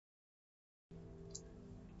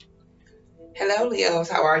Hello, Leos.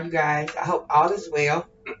 How are you guys? I hope all is well.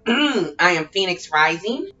 I am Phoenix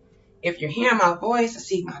Rising. If you're hearing my voice or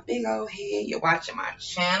see my big old head, you're watching my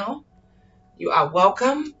channel. You are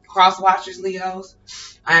welcome. Cross watchers, Leos.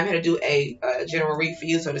 I am here to do a general read for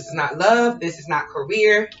you. So this is not love. This is not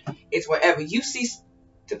career. It's wherever you see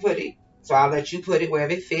to put it. So I'll let you put it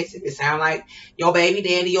wherever it fits. If it sounds like your baby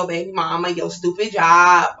daddy, your baby mama, your stupid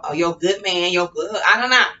job, or your good man, your good, I don't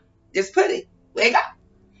know. Just put it. Where you go.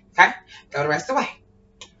 Okay? Throw the rest away.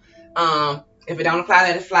 If it don't apply,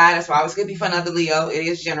 let it fly. That's why I was gonna be for another Leo. It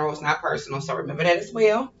is general, it's not personal. So remember that as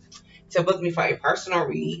well. To book me for a personal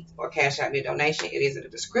read or cash out me a donation, it is in the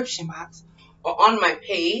description box or on my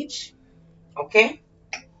page. Okay?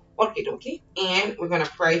 Okay, dokie. And we're gonna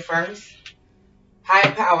pray first.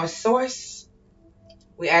 Higher power source.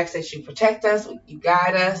 We ask that you protect us, you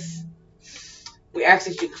guide us. We ask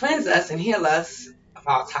that you cleanse us and heal us of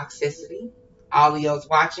all toxicity. All Leos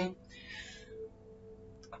watching.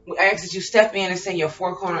 We ask that you step in and send your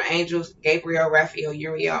four corner angels, Gabriel, Raphael,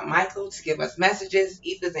 Uriel, Michael, to give us messages,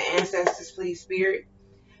 ethers, and ancestors, please, Spirit.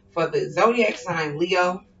 For the zodiac sign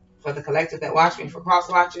Leo, for the collective that watch me, for cross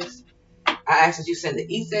watchers, I ask that you send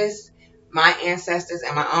the ethers, my ancestors,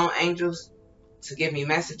 and my own angels to give me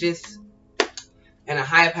messages. In a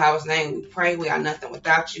higher power's name, we pray. We are nothing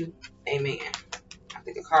without you. Amen. I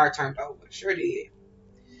think a card turned over. Sure did.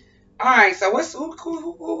 All right, so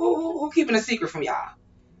who keeping a secret from y'all?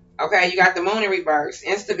 Okay, you got the moon in reverse,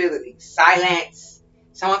 instability, silence.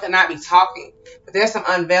 Someone could not be talking, but there's some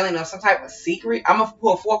unveiling of some type of secret. I'm gonna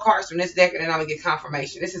pull four cards from this deck and then I'm gonna get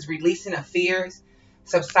confirmation. This is releasing of fears,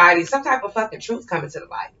 subsiding, some type of fucking truth coming to the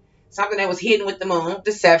light. Something that was hidden with the moon,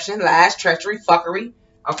 deception, lies, treachery, fuckery.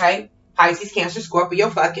 Okay, Pisces, Cancer, Scorpio,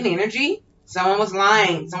 fucking energy. Someone was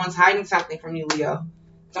lying. Someone's hiding something from you, Leo.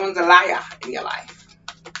 Someone's a liar in your life.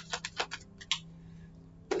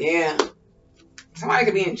 Yeah. Somebody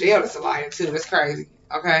could be in jail that's a liar too. That's crazy.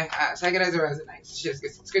 Okay, take it as it resonates.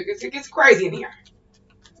 It gets crazy in here.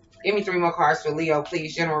 Give me three more cards for Leo,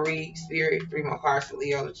 please. General read, Spirit. Three more cards for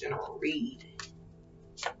Leo, the general read.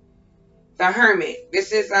 The Hermit.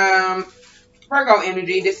 This is Virgo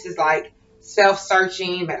energy. This is like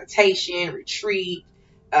self-searching, meditation, retreat,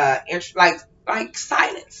 like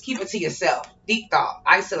silence. Keep it to yourself. Deep thought,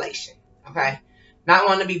 isolation. Okay. Not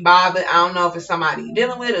wanting to be bothered. I don't know if it's somebody you're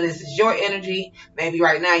dealing with or this is your energy. Maybe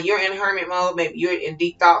right now you're in hermit mode. Maybe you're in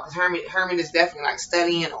deep thought because hermit is definitely like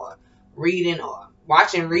studying or reading or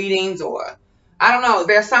watching readings or I don't know.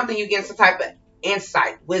 There's something you get some type of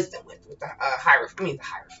insight, wisdom with the Hierophant. The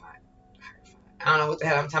Hierophant. I don't know what the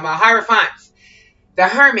hell I'm talking about. Hierophants. The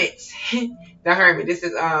Hermits. The Hermit. This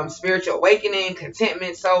is spiritual awakening,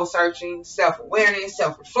 contentment, soul searching, self-awareness,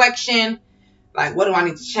 self-reflection. Like, what do I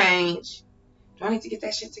need to change? Do I need to get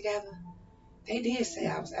that shit together? They did say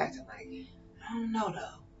I was acting like, I don't know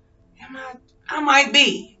though. I might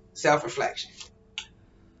be. Self-reflection.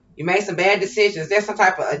 You made some bad decisions. There's some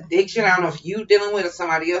type of addiction. I don't know if you dealing with or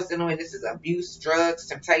somebody else dealing with. This is abuse, drugs,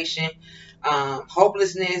 temptation,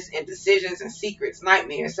 hopelessness, indecisions and secrets,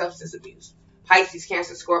 nightmares, substance abuse. Pisces,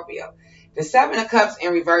 Cancer, Scorpio. The Seven of Cups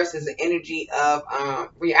in reverse is the energy of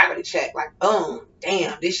reality check. Like, boom,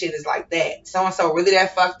 damn, this shit is like that. So-and-so really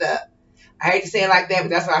that fucked up. I hate to say it like that, but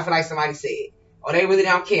that's what I feel like somebody said. Or they really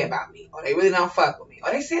don't care about me. Or they really don't fuck with me.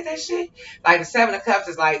 Or they said that shit. Like the Seven of Cups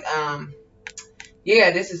is like, yeah,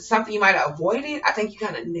 this is something you might have avoided. I think you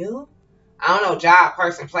kind of knew. I don't know, job,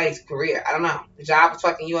 person, place, career. I don't know. The job was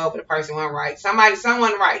fucking you over. The person wasn't right.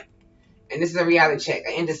 Someone right. And this is a reality check,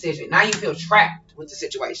 an indecision. Now you feel trapped with the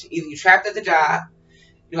situation. Either you're trapped at the job.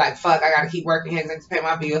 You're like, fuck, I got to keep working here because I need to pay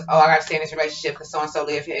my bills. Oh, I got to stay in this relationship because so-and-so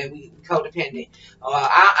live here and we codependent.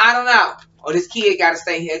 I don't know. Or this kid got to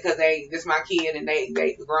stay here because this my kid and they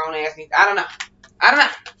grown ass me. I don't know.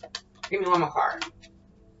 Give me one more card.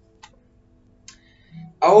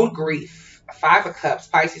 Old grief. Five of Cups.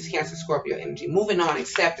 Pisces, Cancer, Scorpio energy. Moving on.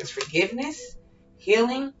 Acceptance. Forgiveness.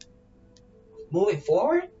 Healing. Moving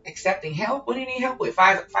forward. Accepting help. What do you need help with?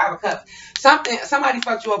 Five of Cups. Somebody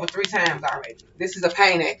fucked you over 3 times already. This is a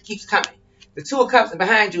pain that keeps coming. The Two of Cups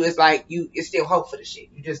behind you is like it's still hope for the shit.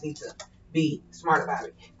 You just need to be smart about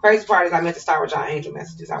it. Crazy part is I meant to start with y'all angel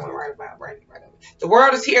messages. I want to write about right over. The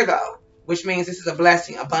world is here though, which means this is a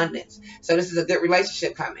blessing, abundance. So this is a good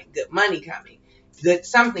relationship coming, good money coming, good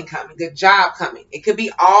something coming, good job coming. It could be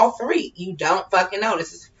all three. You don't fucking know.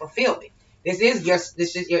 This is fulfillment. This is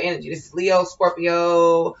your energy. This is Leo,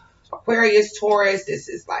 Scorpio, Aquarius, Taurus. This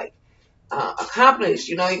is like accomplished.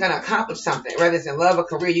 You know, you're gonna accomplish something. Whether it's in love or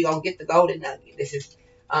career, you're gonna get the golden nugget. This is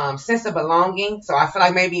sense of belonging. So I feel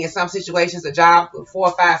like maybe in some situations, a job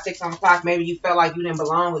 4, 5, 6 on the clock, maybe you felt like you didn't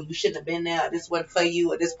belong, or you shouldn't have been there, or this wasn't for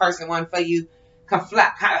you, or this person wasn't for you.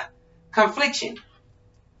 Confliction.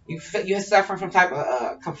 You're suffering from type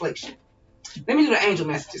of confliction. Let me do the angel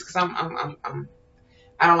messages, because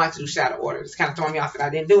I don't like to do shadow order. It's kind of throwing me off that I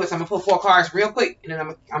didn't do it. So I'm gonna pull 4 cards real quick, and then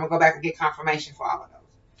I'm gonna go back and get confirmation for all of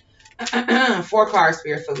those. 4 cards,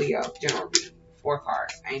 Spirit, for Leo, general reading. 4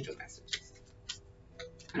 cards, angel messages.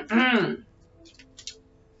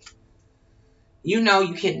 You know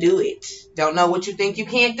you can do it. Don't know what you think you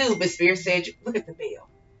can't do, but Spirit said, look at the bell.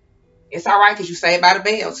 It's all right because you saved by the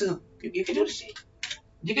bell too. You can do the shit.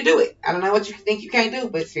 You can do it. I don't know what you think you can't do,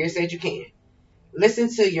 but Spirit said you can.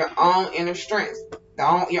 Listen to your own inner strength,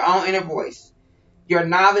 your own inner voice. Your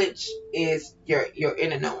knowledge is your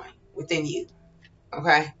inner knowing within you.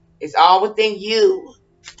 Okay? It's all within you.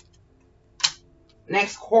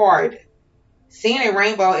 Next card. Seeing a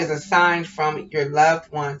rainbow is a sign from your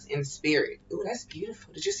loved ones in spirit. Ooh, that's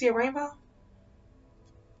beautiful. Did you see a rainbow?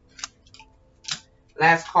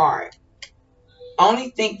 Last card. Only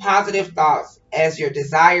think positive thoughts as your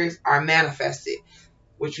desires are manifested.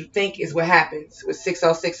 What you think is what happens with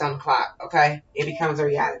 6:06 on the clock, okay? It becomes a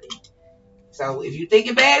reality. So if you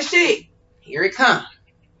thinking bad shit, here it comes.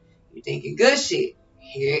 You thinking good shit,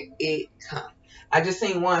 here it comes. I just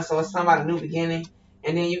seen one, so it's something about a new beginning.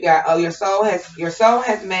 And then you got, your soul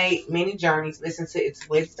has made many journeys. Listen to its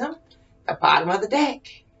wisdom, the bottom of the deck.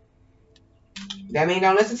 That means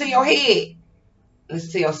don't listen to your head.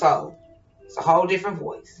 Listen to your soul. It's a whole different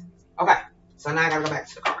voice. Okay, so now I gotta go back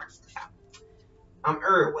to the cards. I'm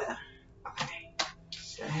Urwell. Okay.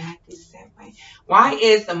 Should I have this that way? Why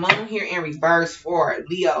is the moon here in reverse for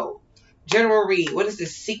Leo? General read. What is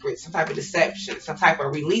this secret? Some type of deception. Some type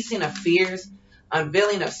of releasing of fears.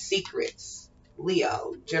 Unveiling of secrets.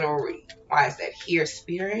 Leo. General read. Why is that here,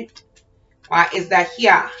 Spirit? Why is that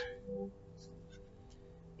here?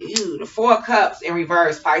 Ew, the 4 cups in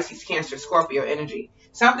reverse. Pisces, Cancer, Scorpio energy.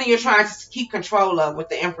 Something you're trying to keep control of with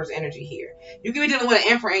the Emperor's energy here. You could be dealing with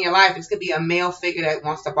an Emperor in your life. This could be a male figure that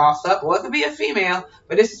wants to boss up, or it could be a female,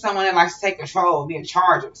 but this is someone that likes to take control and be in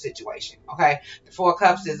charge of a situation, okay? The 4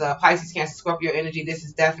 cups is Pisces, Cancer, Scorpio energy. This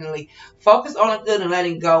is definitely focus on the good and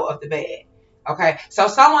letting go of the bad, okay? So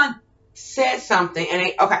someone said something,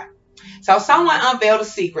 and so someone unveiled a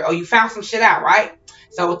secret, or you found some shit out, right?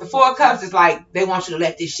 So with the 4 cups, it's like they want you to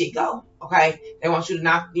let this shit go, okay? They want you to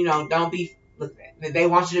not, don't be... Look at that. They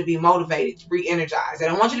want you to be motivated, re-energized. They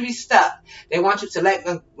don't want you to be stuck. They want you to let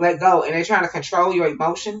go, and they're trying to control your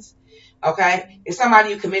emotions. Okay? It's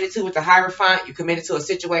somebody you committed to with the Hierophant. You committed to a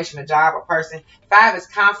situation, a job, a person. 5 is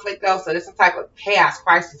conflict, though, so there's some type of chaos,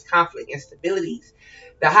 crisis, conflict, instabilities.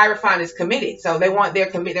 The Hierophant is committed, so they're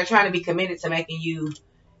trying to be committed to making you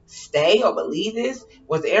stay or believe this.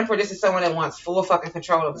 With the Emperor, this is someone that wants full fucking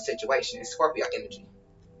control of the situation. It's Scorpio energy.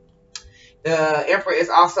 The Emperor is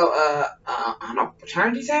also I don't know,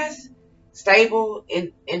 paternity test, stable,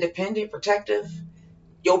 independent, protective,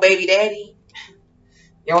 your baby daddy,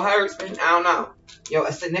 your husband, I don't know,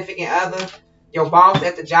 your significant other, your boss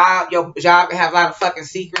at the job. Your job can have a lot of fucking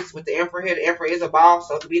secrets with the Emperor here. The Emperor is a boss,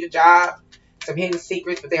 so it could be the job, some hidden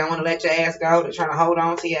secrets, but they don't want to let your ass go. They're trying to hold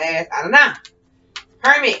on to your ass. I don't know.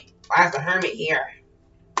 Hermit. Why is the Hermit here?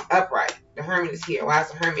 Upright. The Hermit is here. Why is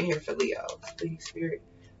the Hermit here for Leo? Please, Spirit.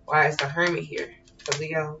 Why is the Hermit here? For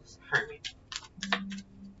Leo's Hermit.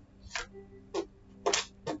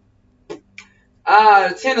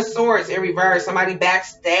 The 10 of Swords in reverse. Somebody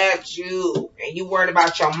backstabbed you and you worried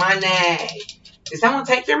about your money. Did someone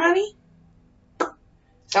take your money?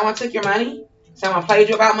 Someone took your money? Someone played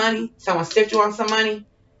you about money? Someone stiffed you on some money?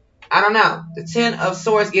 I don't know. The 10 of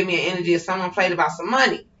Swords give me an energy of someone played about some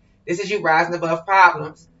money. This is you rising above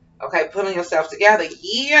problems. Okay, pulling yourself together.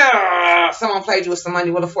 Yeah. Someone played you with some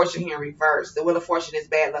money. Wheel of Fortune here in reverse. The Wheel of Fortune is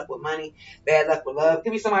bad luck with money, bad luck with love. It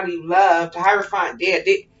could be somebody you love. The Hierophant dead.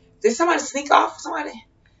 Did somebody sneak off? Somebody?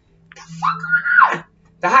 The fuck on?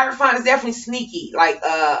 The Hierophant is definitely sneaky. Like,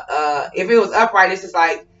 if it was upright, this is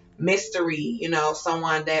like mystery.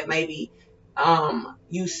 Someone that maybe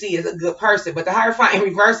you see as a good person. But the Hierophant in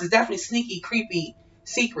reverse is definitely sneaky, creepy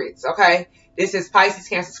secrets. Okay. This is Pisces,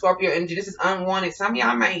 Cancer, Scorpio energy. This is unwanted. Some of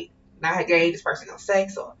y'all may not have gave this person no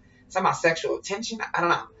sex or some about sexual attention. I don't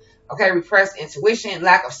know. Okay, repressed intuition,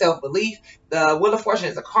 lack of self-belief. The Wheel of Fortune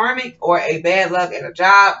is a karmic or a bad luck at a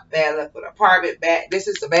job, bad luck with an apartment. This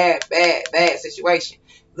is a bad situation.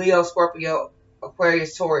 Leo, Scorpio,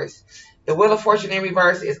 Aquarius, Taurus. The Wheel of Fortune in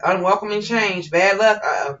reverse is unwelcoming change, bad luck,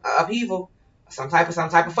 upheaval, some type of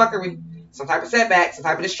fuckery. Some type of setback, some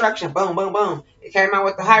type of destruction. Boom, boom, boom. It came out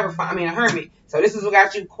with the Hierophant, a Hermit. So this is what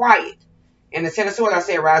got you quiet. And the Ten of Swords, I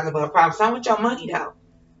said rising above problems. Something with your money, though.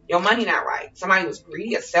 Your money not right. Somebody was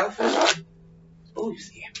greedy or selfish. Ooh, you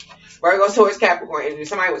see it. Virgo, Taurus, Capricorn energy.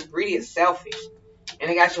 Somebody was greedy and selfish. And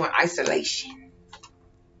they got you in isolation.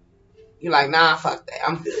 You're like, nah, fuck that.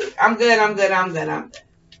 I'm good. I'm good, I'm good, I'm good, I'm good.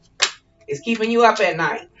 It's keeping you up at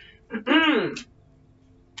night.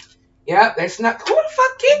 Yep, they snuck. Who the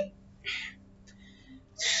fuck did?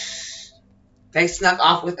 They snuck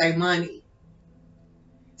off with their money.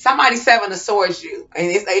 Somebody Seven of Swords you.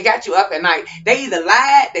 And they got you up at night. They either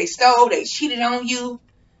lied, they stole, they cheated on you.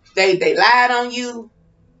 They lied on you.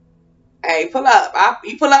 Hey, pull up.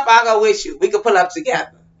 You pull up, I'll go with you. We could pull up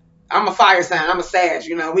together. I'm a fire sign. I'm a Sag.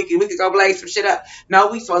 You know, we could go blaze some shit up. No,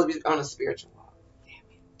 we supposed to be on a spiritual walk.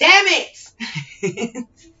 Damn it.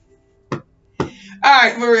 All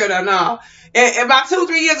right, for real though, no. And about 2-3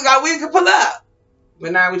 years ago, we could pull up.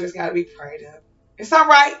 But now we just got to be prayed up. It's all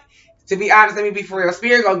right. To be honest, let me be for real.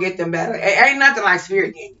 Spirit gonna get them better. Ain't nothing like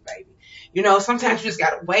spirit getting you, baby. You know, sometimes you just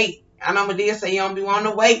got to wait. I know Medea say you don't be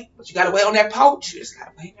wanting to wait, but you got to wait on that poach. You just got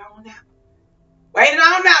to wait on that. Wait it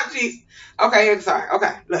on out, jeez. Okay, sorry.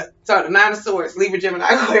 Okay, look. So the Nine of Swords, Libra, Gemini,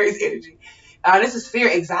 Aquarius energy. This is fear,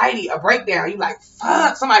 anxiety, a breakdown. You like,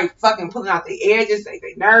 fuck. Somebody fucking pulling out the edges. They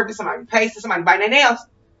nervous. Somebody pacing. Somebody biting their nails.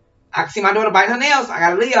 I can see my daughter biting her nails. I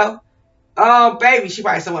got a Leo. Oh, baby. She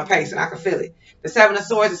probably someone pacing. I can feel it. The Seven of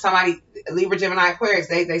Swords is somebody, Libra, Gemini, Aquarius.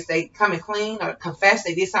 They coming clean or confess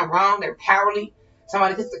they did something wrong. They're cowardly.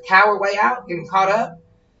 Somebody took the coward way out, getting caught up.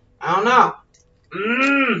 I don't know.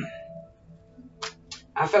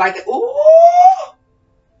 I feel like that. Ooh!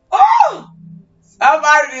 Oh!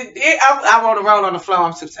 Somebody did. I want to roll on the floor.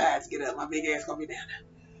 I'm too tired to get up. My big ass gonna be down there.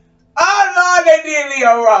 Oh, Lord, they did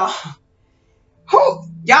Leo wrong. Who?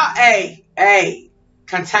 Y'all, hey.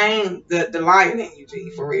 Contain the lion in you,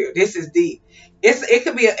 G. For real. This is deep.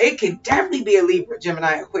 It could definitely be a Libra,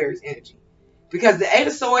 Gemini, Aquarius energy. Because the Eight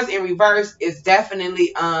of Swords in reverse is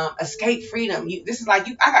definitely escape freedom. This is like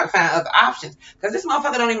I gotta find other options. Because this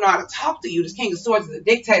motherfucker don't even know how to talk to you. This King of Swords is a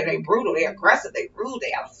dictator. They brutal. They aggressive. They rude.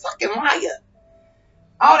 They are a fucking liar.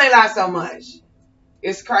 Oh, they lie so much.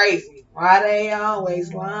 It's crazy. Why they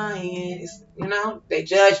always lying? It's, you know, they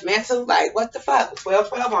judgmental. Like, what the fuck?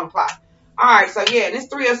 12-12 on the clock. Alright, so yeah, this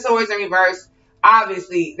Three of Swords in reverse,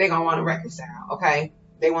 obviously, they're going to want to reconcile, okay?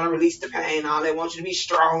 They want to release the pain. They want you to be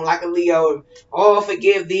strong like a Leo. And,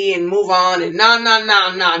 forgive thee and move on. And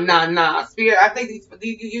nah. Spirit, I think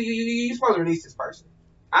you're supposed to release this person.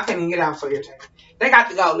 I can't even get out so irritated. They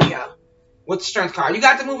got to go, Leo. With the strength card. You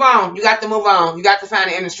got to move on. You got to move on. You got to find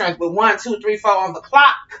the inner strength. But 1, 2, 3, 4 on the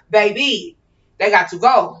clock, baby. They got to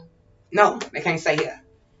go. No, they can't stay here.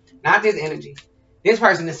 Not this energy. This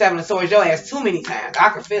person is Seven of Swords your ass too many times. I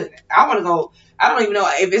can feel it. I want to go. I don't even know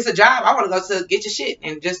if it's a job. I want to go to get your shit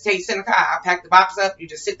and just take sit in the car. I pack the box up. You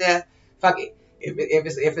just sit there. Fuck it. If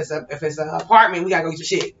it's an apartment, we gotta go get your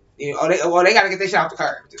shit. You know, they gotta get their shit off the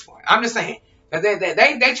curb at this point. I'm just saying.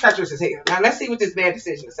 They treacherous as hell. Now let's see what this bad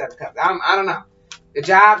decision of Seven of Cups. I don't know. The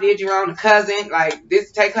job did you wrong. The cousin, like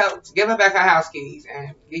this, give her back her house keys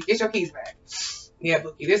and get your keys back. Yeah,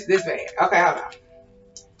 Bookie, this bad. Okay, hold on.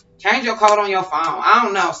 Change your code on your phone. I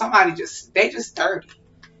don't know. Somebody they just 30.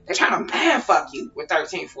 They're trying to mind fuck you with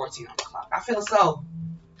 13, 14 on the clock. I feel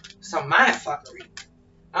some mind fuckery.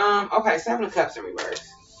 Okay, Seven of Cups in reverse.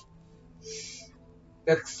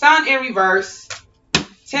 The Sun in reverse.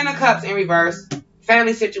 10 of Cups in reverse.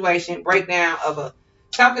 Family situation. Breakdown of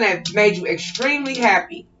something that made you extremely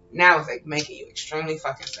happy. Now it's like making you extremely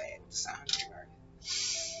fucking sad with the Sun in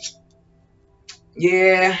reverse.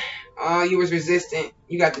 Yeah. You was resistant.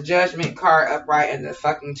 You got the Judgment card upright and the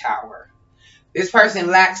fucking Tower. This person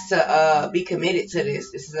lacks to be committed to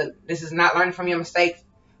this. This is not learning from your mistakes.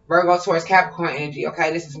 Virgo, Taurus, Capricorn energy.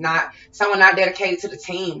 Okay, this is not someone not dedicated to the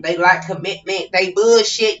team. They lack commitment. They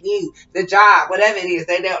bullshit you. The job, whatever it is,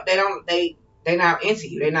 they're not into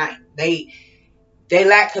you. They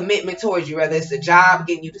lack commitment towards you. Whether it's the job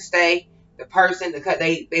getting you to stay, the person,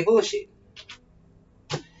 they bullshit.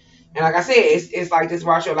 And like I said, it's like this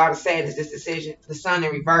brought you a lot of sadness. This decision, the Sun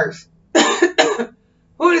in reverse.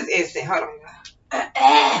 Who this is? Hold on.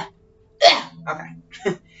 Okay.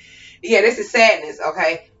 Yeah, this is sadness.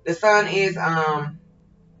 Okay. The Sun is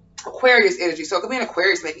Aquarius energy, so it could be an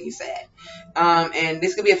Aquarius making you sad. And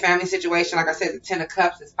this could be a family situation. Like I said, the 10 of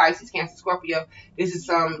Cups is Pisces, Cancer, Scorpio. This is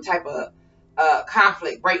some type of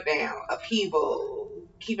conflict, breakdown, upheaval,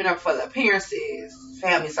 keeping up for the appearances,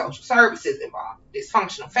 family social services involved,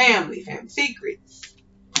 dysfunctional family secrets.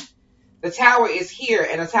 The Tower is here,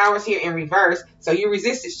 and the Tower is here in reverse. So you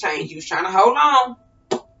resist this change. You was trying to hold on,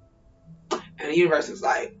 and the universe is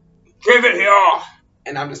like, give it here.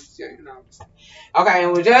 And I'm just, okay.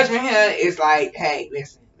 And with judgment here, it's like, hey,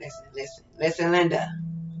 listen, Linda.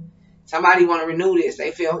 Somebody want to renew this.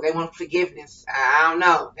 They feel they want forgiveness. I don't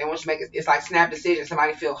know. They want you to make it. It's like snap decision.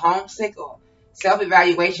 Somebody feel homesick or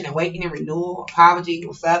self-evaluation, awakening, renewal, apology.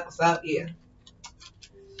 What's up? What's up? Yeah.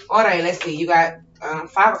 All right. Let's see. You got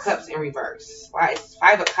Five of Cups in reverse. Why? It's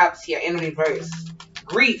Five of Cups here in reverse.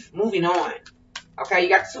 Grief. Moving on. Okay. You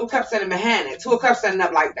got the Two of Cups sitting behind it. Two of Cups setting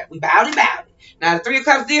up like that. We bowed it. Now the Three of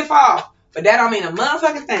Cups did fall, but that don't mean a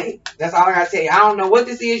motherfucking thing. That's all I gotta tell you. I don't know what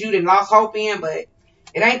this is. You didn't lost hope in, but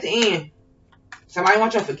it ain't the end. Somebody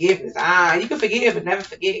wants your forgiveness. You can forgive, but never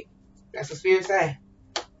forget. That's what Spirit say.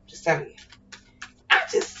 Just telling you. I'm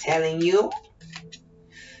just telling you.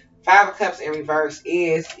 Five of Cups in reverse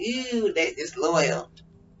is, they disloyal.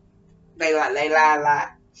 They lie a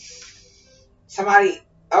lot. Somebody,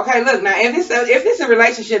 okay, look, now, if this a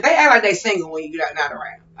relationship, they act like they single when you're not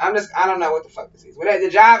around. I don't know what the fuck this is. Whatever the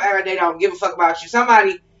job, act like they don't give a fuck about you.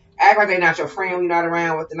 Somebody act like they're not your friend when you're not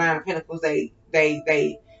around with the Nine of Pentacles. They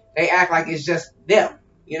act like it's just them.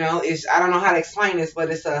 You know, I don't know how to explain this, but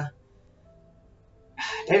they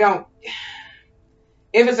don't,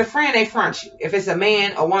 if it's a friend, they front you. If it's a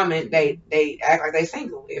man, a woman, they act like they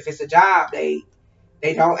single. If it's a job, they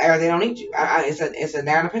don't need you. It's a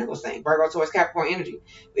Nine of Pentacles thing. Virgo, Taurus, Capricorn energy.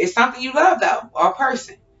 It's something you love though, or a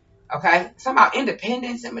person. Okay? It's about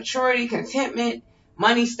independence and maturity, contentment,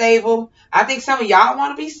 money stable. I think some of y'all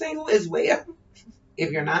want to be single as well,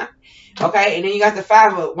 if you're not. Okay, and then you got the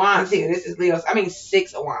Five of Wands here. This is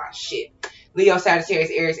Six of Wands. Shit. Leo,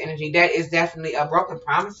 Sagittarius, Aries energy. That is definitely a broken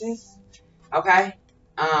promises. Okay?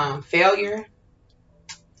 Failure.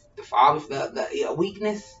 The fall, the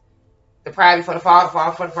weakness. The pride before the fall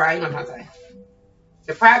before the pride. You know what I'm trying to say.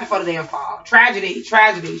 The pride before the damn fall. Tragedy.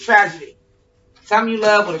 Something you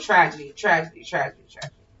love with a tragedy.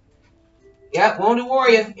 Yep, wounded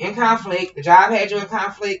warrior in conflict. The job had you in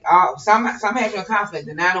conflict. Some had you in conflict.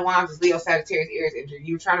 The Nine of Wands is Leo, Sagittarius, Aries energy.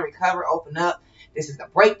 You were trying to recover, open up. This is the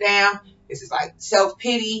breakdown. This is like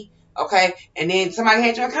self-pity. Okay, and then somebody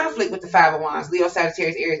had you in conflict with the Five of Wands, Leo,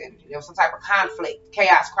 Sagittarius, Aries energy. There was some type of conflict,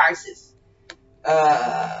 chaos, crisis,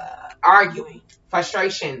 arguing,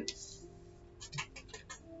 frustrations.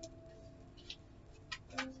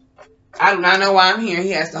 I do not know why I'm here.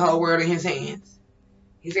 He has the whole world in his hands.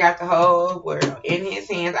 He's got the whole world in his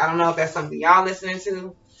hands. I don't know if that's something y'all listening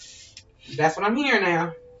to. That's what I'm hearing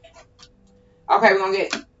now. Okay, we're gonna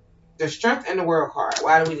get the Strength and the World card.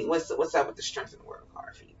 Why do we need? What's up with the Strength and the World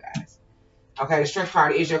card for you guys? Okay, the Strength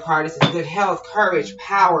card is your card. This is good health, courage,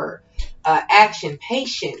 power, action,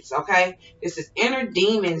 patience. Okay, this is inner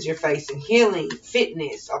demons you're facing, healing,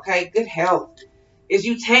 fitness. Okay, good health is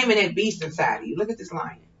you taming that beast inside of you. Look at this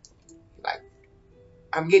lion. Like,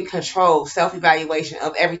 I'm getting control, self-evaluation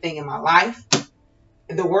of everything in my life.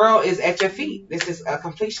 The world is at your feet. This is a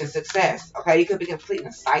completion, success. Okay, you could be completing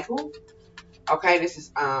a cycle. Okay, this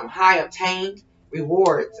is high obtained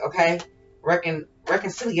rewards. Okay,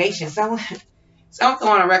 reconciliation. Someone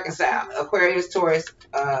want to reconcile. Aquarius, Taurus,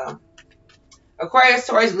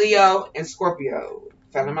 Leo, and Scorpio.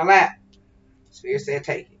 Fell in my lap. Spirit said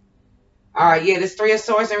take it. All right, yeah, this Three of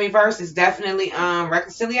Swords in reverse is definitely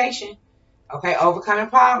reconciliation. Okay, overcoming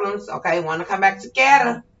problems. Okay, want to come back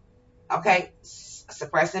together. Okay,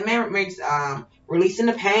 suppressing memories, releasing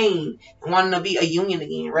the pain, and wanting to be a union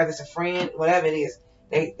again, whether it's a friend, whatever it is.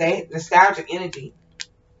 They nostalgic energy.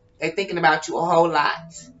 They're thinking about you a whole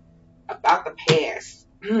lot, about the past.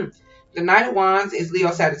 The Knight of Wands is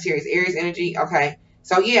Leo, Sagittarius, Aries energy. Okay,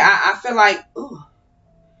 so yeah, I feel like, ooh,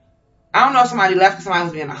 I don't know if somebody left because somebody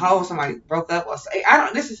was being a hoe, somebody broke up, or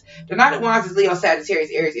the Knight of Wands is Leo,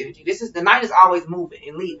 Sagittarius, Aries energy. The Knight is always moving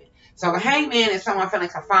and leaving. So the Hangman is someone feeling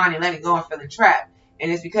confined and letting go and feeling trapped,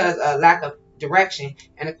 and it's because of lack of direction.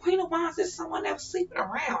 And the Queen of Wands is someone that was sleeping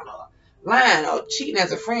around or lying or cheating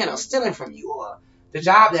as a friend or stealing from you or the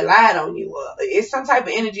job that lied on you. It's some type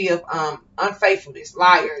of energy of unfaithfulness,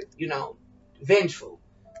 liar, vengeful.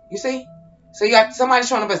 You see? So you got somebody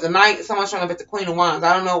showing up as the Knight, someone showing up as the Queen of Wands.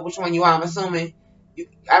 I don't know which one you are. I'm assuming,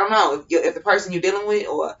 I don't know if the person you're dealing with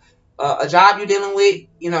or a job you're dealing with,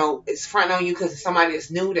 it's fronting on you because it's somebody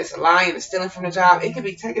that's new, that's lying, that's stealing from the job. It could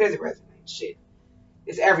be, take it as a resume. Shit.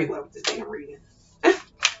 It's everywhere with this damn reading.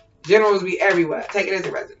 Generals be everywhere. Take it as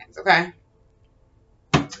a residence, okay?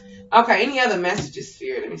 Okay, any other messages,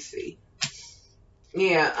 Spirit? Let me see.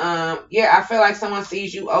 Yeah, I feel like someone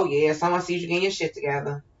sees you. Oh, yeah, someone sees you getting your shit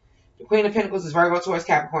together. The Queen of Pentacles is Virgo, Taurus,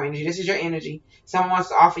 Capricorn energy. This is your energy. Someone wants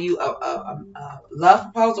to offer you a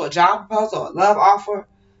love proposal, a job proposal, a love offer,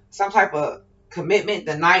 some type of commitment.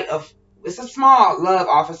 The Knight of it's a small love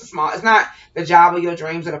offer. It's not the job of your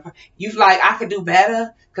dreams or you like, I could do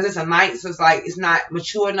better because it's a night. So it's like, it's not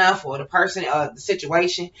mature enough or the person or the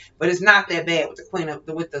situation, but it's not that bad with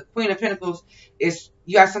the Queen of Pentacles. It's,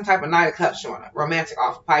 you got some type of Knight of Cups showing up. Romantic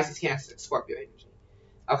offer, Pisces, Cancer, Scorpio energy.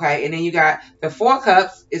 Okay, and then you got the Four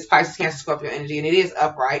Cups is Pisces, Cancer, Scorpio energy, and it is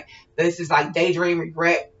upright. This is like daydream,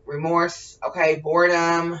 regret, remorse, okay,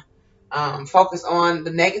 boredom, focus on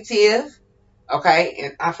the negative. Okay,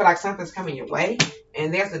 and I feel like something's coming your way.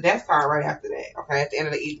 And there's the Death card right after that. Okay, at the end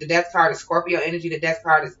of the Death card is Scorpio energy. The Death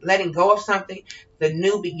card is letting go of something, the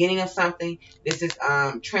new beginning of something. This is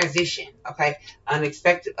transition. Okay,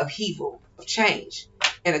 unexpected upheaval, of change,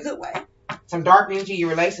 in a good way. Some dark energy, your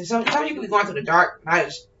relationship. Some of you could be going through the dark night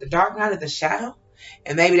of the shadow,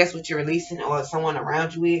 and maybe that's what you're releasing, or someone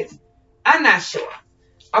around you is. I'm not sure.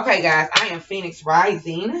 Okay, guys, I am Phoenix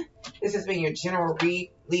Rising. This has been your general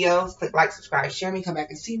read. Leos, click like, subscribe, share me, come back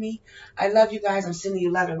and see me. I love you guys. I'm sending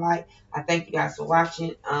you love and light. I thank you guys for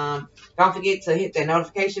watching. Don't forget to hit that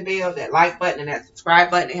notification bell, that like button, and that subscribe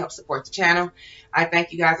button. It helps support the channel. I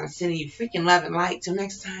thank you guys. I'm sending you freaking love and light. Till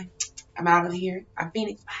next time, I'm out of here. I'm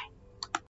Phoenix. Bye.